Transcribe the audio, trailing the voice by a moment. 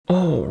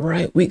All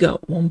right, we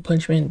got One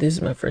Punch Man. This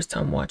is my first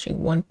time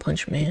watching One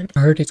Punch Man. I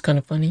heard it's kind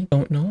of funny.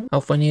 Don't know how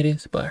funny it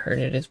is, but I heard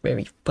it is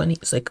very funny.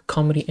 It's like a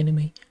comedy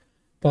anime,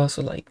 but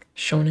also like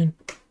shonen.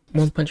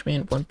 One Punch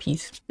Man, One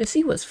Piece. Let's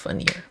see what's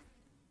funnier.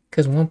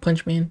 Because One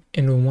Punch Man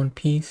and One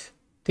Piece,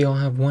 they all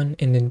have one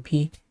and then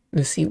P.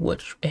 Let's see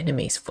which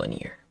anime is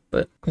funnier.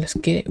 But let's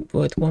get it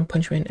with One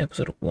Punch Man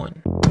episode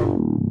 1.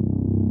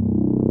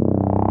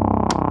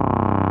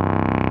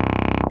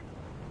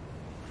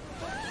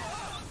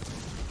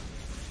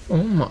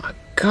 Oh my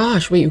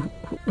gosh, wait,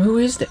 who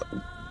is that?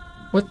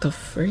 What the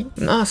freak?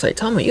 Nah,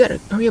 Saitama, you gotta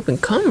hurry up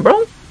and come,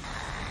 bro.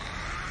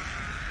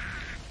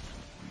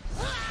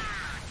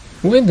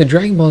 What in the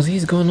Dragon Ball Z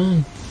is going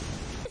on?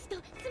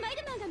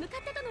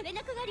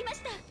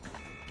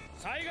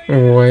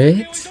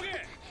 What?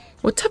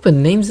 What type of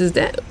names is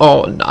that?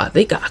 Oh, nah,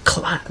 they got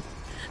clap.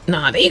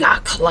 Nah, they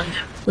got clap.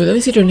 Wait, let me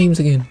see their names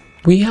again.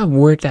 We have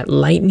word that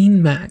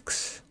Lightning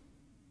Max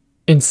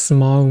and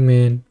Small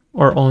Man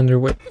are on their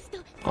way.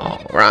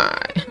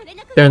 Alright.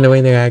 They're on the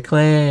way, they got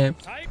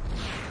clapped.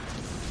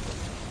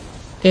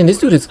 Damn, this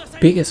dude is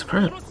big as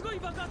crap.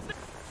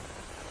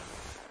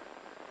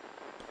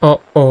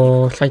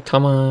 Uh-oh,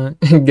 Saitama.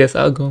 Guess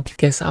I'll go.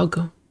 Guess I'll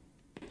go.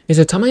 Is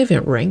Saitama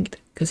even ranked?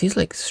 Because he's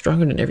like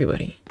stronger than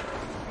everybody.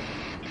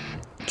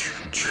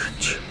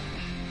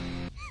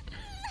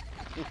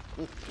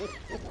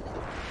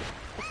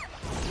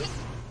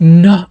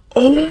 No.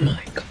 Oh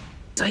my god.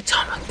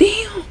 Saitama,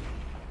 damn.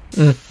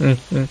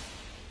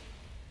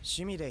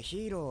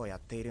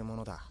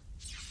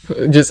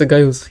 Just a guy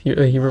who's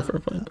a hero for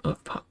fun.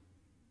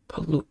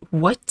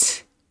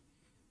 What?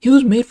 He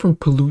was made from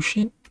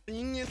pollution?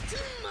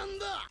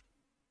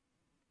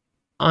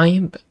 I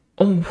am.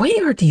 Oh, why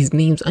are these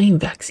names? I am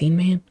Vaccine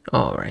Man.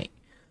 All right.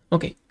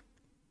 Okay.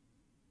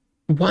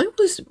 Why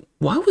was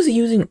he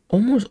using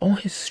almost all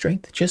his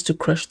strength just to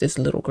crush this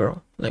little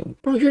girl? Like,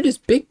 bro, you're this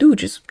big dude.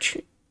 Just.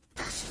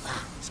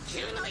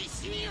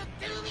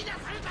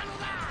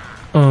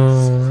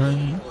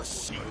 Alright.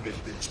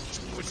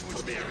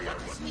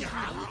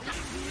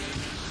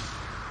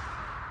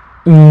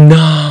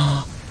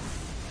 Nah.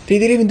 They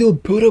didn't even do a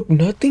build up,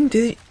 nothing?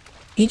 Did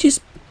he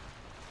just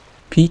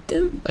beat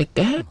them like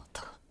that?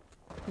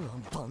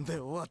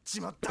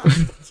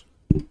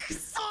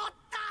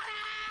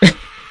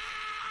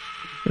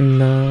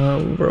 Nah,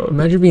 bro.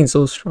 Imagine being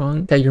so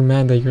strong that you're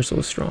mad that you're so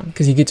strong.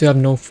 Because you get to have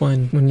no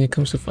fun when it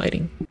comes to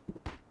fighting.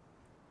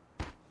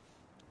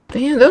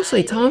 Damn, that was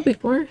like Saitama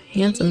before?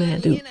 Handsome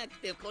man, dude.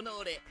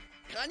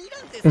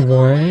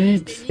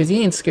 What? Is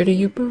he ain't scared of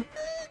you, bro?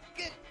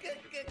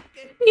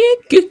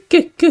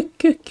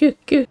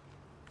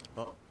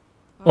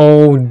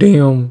 Oh,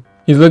 damn.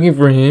 He's looking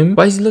for him?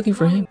 Why is he looking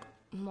for him?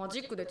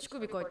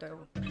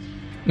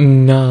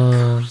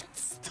 Nah.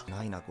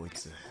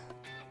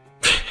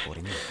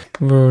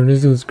 Bro,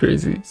 this dude's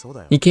crazy.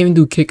 He can't even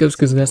do kick-ups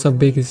because that's how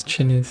big his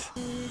chin is.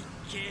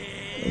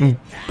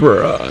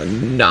 Bruh,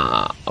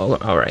 nah. Oh,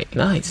 alright,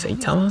 nice,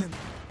 Saitama.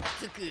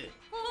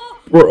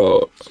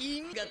 Bro.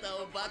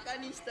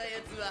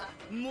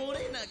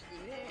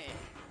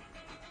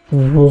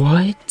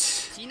 What?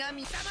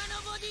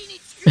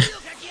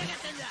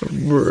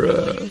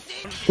 Bruh.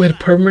 With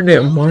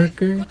permanent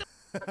marker?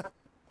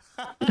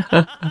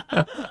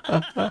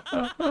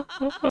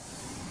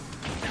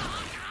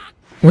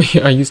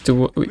 Wait, I used to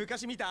bruh.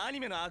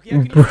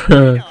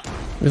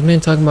 This man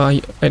talking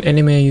about an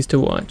anime I used to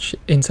watch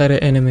inside an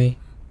anime.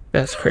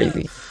 That's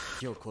crazy.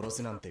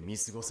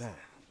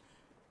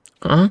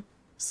 Huh?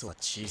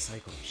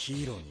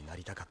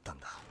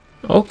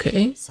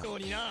 Okay.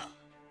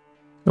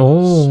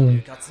 Oh.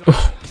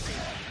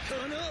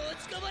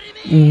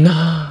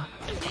 Nah.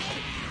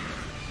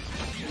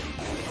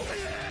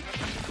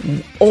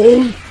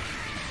 Oh.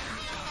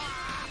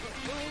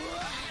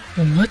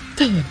 What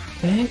the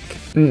heck?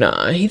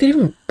 Nah, he didn't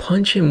even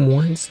punch him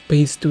once, but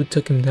he still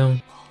took him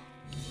down.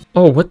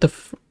 Oh, what the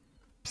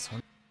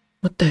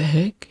what the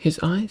heck? His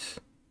eyes?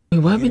 Wait,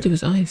 what happened to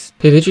his eyes?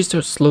 Did they just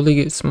start slowly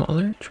get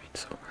smaller?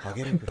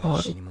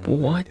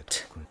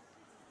 What?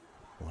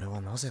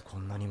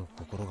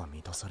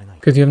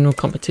 Because you have no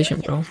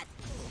competition, bro.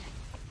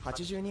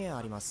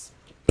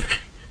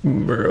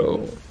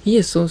 Bro, he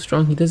is so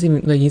strong. He doesn't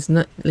even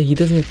he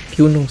doesn't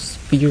feel no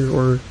fear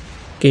or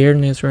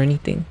scaredness or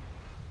anything.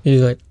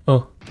 He's like,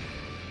 oh.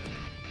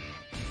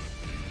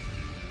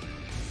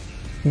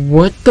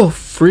 What the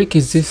freak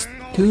is this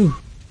dude?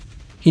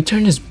 He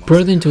turned his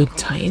brother into a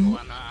titan?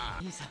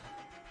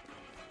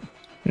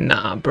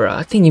 Nah, bro,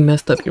 I think you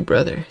messed up your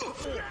brother.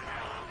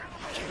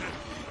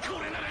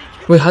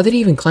 Wait, how did he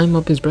even climb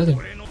up his brother?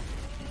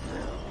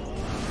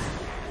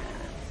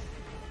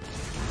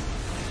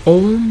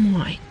 Oh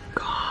my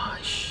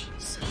gosh.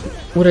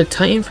 Would a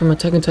titan from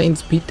Attack on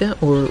Titans beat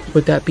that? Or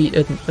would that beat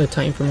a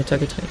titan from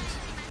Attack on Titans?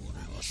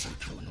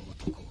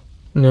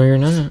 No, you're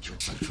not.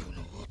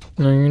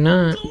 No, you're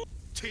not.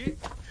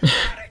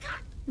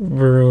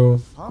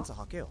 Bro.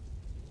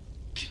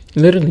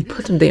 Literally,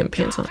 put some damn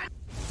pants on.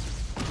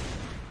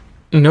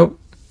 Nope.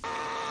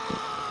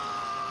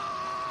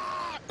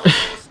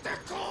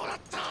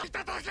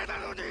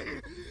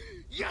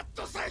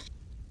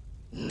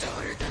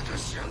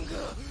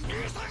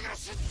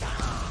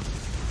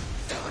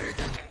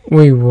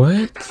 Wait,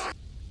 what?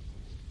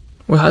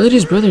 Well, how did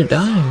his brother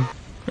die?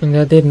 And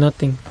that did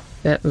nothing.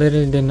 That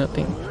literally did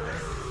nothing.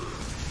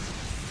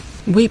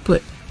 Wait,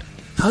 but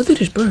how did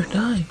his brother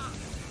die?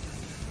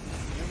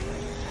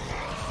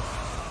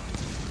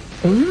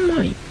 Oh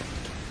my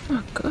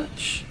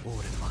gosh.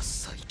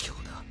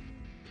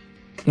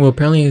 Well,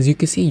 apparently, as you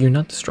can see, you're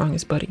not the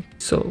strongest, buddy.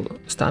 So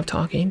stop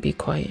talking, be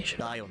quiet.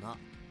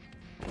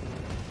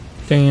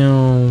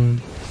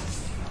 Damn.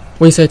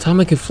 Wait,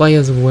 Saitama can fly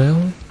as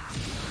well?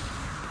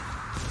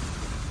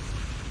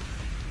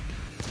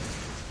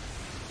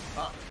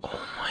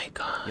 Oh my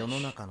god.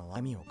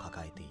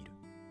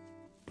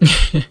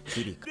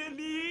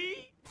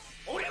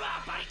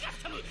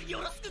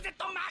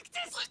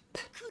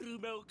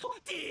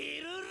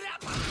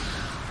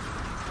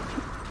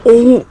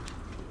 Oh!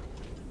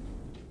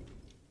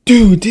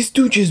 Dude, this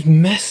dude just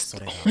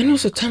messed. I know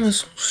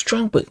Saitama's so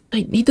strong, but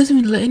like he doesn't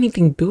even let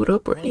anything build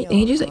up or anything.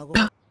 He just like,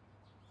 pow.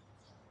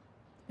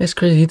 That's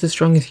crazy. He's the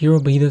strongest hero,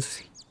 but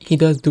he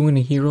does doing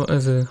a hero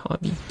as a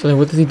hobby. So like,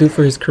 what does he do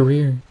for his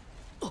career?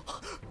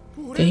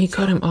 Then he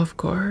caught him off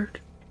guard.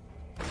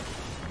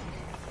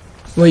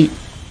 Wait,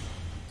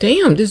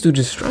 damn, this dude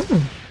is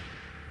strong.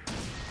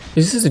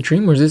 Is this a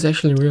dream or is this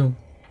actually real?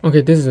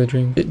 Okay, this is a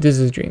dream. This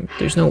is a dream.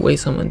 There's no way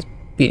someone's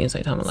beating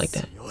Saitama like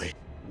that.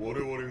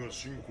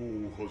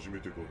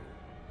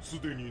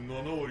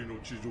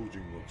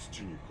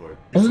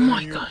 Oh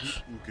my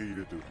gosh.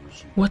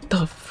 What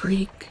the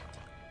freak?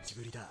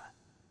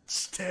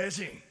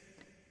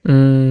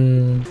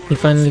 He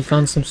finally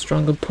found some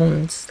strong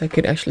opponents that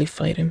could actually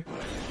fight him.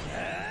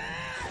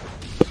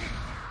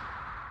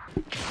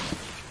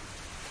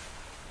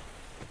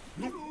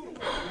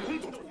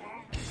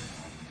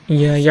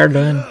 Yeah, you're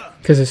done.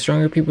 Because the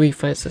stronger people he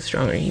fights, the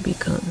stronger he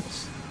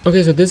becomes.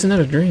 Okay, so this is not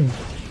a dream.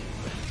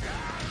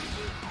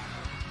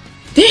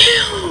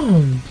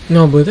 Damn!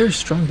 No, but they're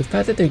strong. The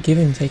fact that they're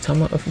giving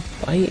Saitama a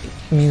fight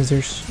means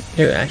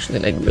they're actually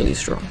like really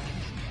strong.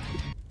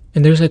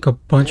 And there's like a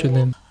bunch of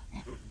them.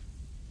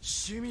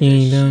 He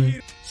ain't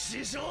done.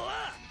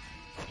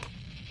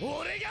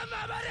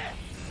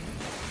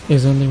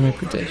 He's under my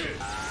protection.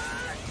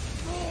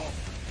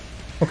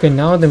 Okay,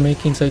 now they're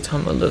making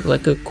Saitama look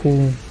like a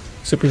cool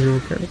superhero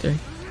character.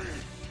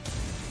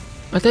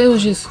 I thought it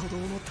was just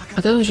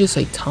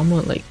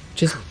Saitama like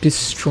just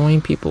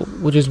destroying people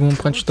with just one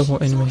punch the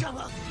whole anime.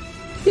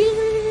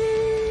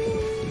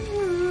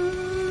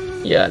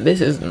 Yeah, this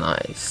is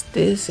nice.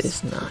 This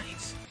is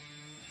nice.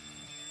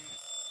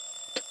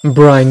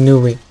 Bro, I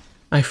knew it.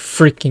 I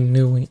freaking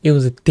knew it. It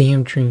was a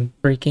damn dream.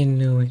 Freaking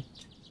knew it.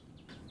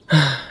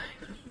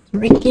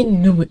 Freaking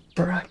knew it,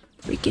 bro.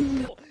 Freaking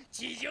knew it.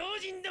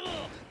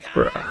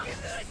 Bruh.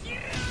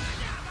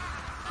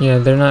 Yeah,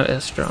 they're not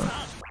as strong.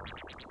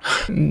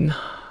 No.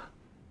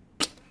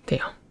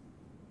 Damn.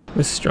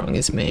 The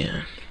strongest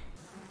man.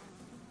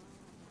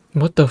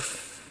 What the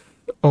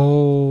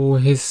oh,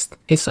 his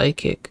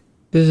sidekick.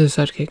 This is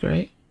a sidekick,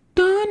 right?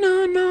 No,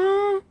 no,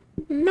 no.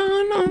 No,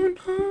 no,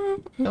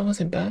 no. That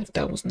wasn't bad.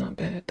 That was not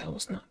bad. That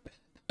was not bad.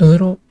 A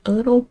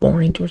little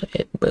boring towards the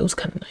end, but it was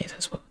kind of nice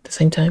as well at the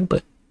same time.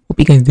 But hope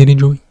you guys did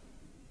enjoy.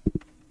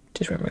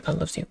 Just remember, God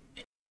loves you.